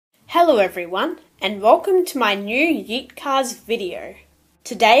Hello everyone, and welcome to my new Yeet Cars video.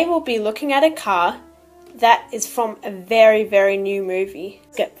 Today we'll be looking at a car that is from a very new movie.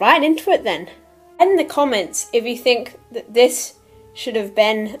 Let's get right into it then. Add in the comments if you think that this should have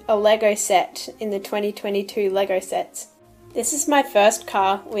been a Lego set in the 2022 Lego sets. This is my first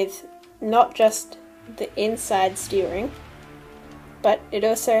car with not just the inside steering, but it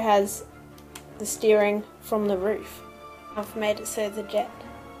also has the steering from the roof. I've made it so the jet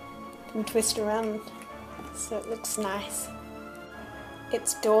can twist around so it looks nice.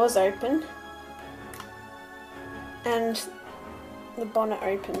 Its doors open and the bonnet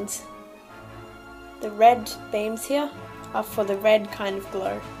opens. The red beams here are for the red kind of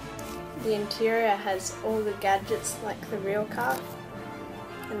glow. The interior has all the gadgets like the real car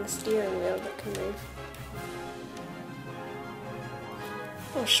and the steering wheel that can move.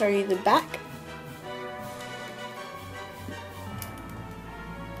 I'll show you the back.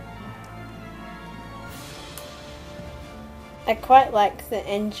 I quite like the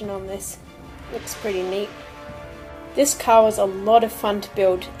engine on this, looks pretty neat. This car was a lot of fun to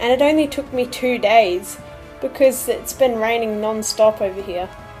build and it only took me 2 days because it's been raining non-stop over here.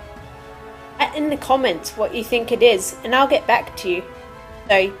 Write in the comments what you think it is and I'll get back to you.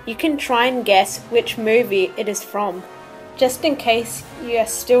 So you can try and guess which movie it is from. Just in case you are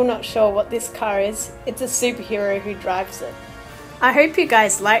still not sure what this car is, it's a superhero who drives it. I hope you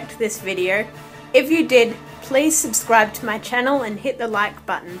guys liked this video. If you did, please subscribe to my channel and hit the like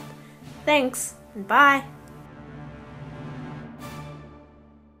button. Thanks, and bye!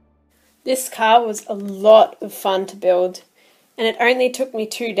 This car was a lot of fun to build, and it only took me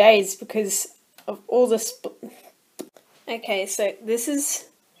 2 days because of all the Okay, so this is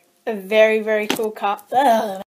a very cool car. Ugh.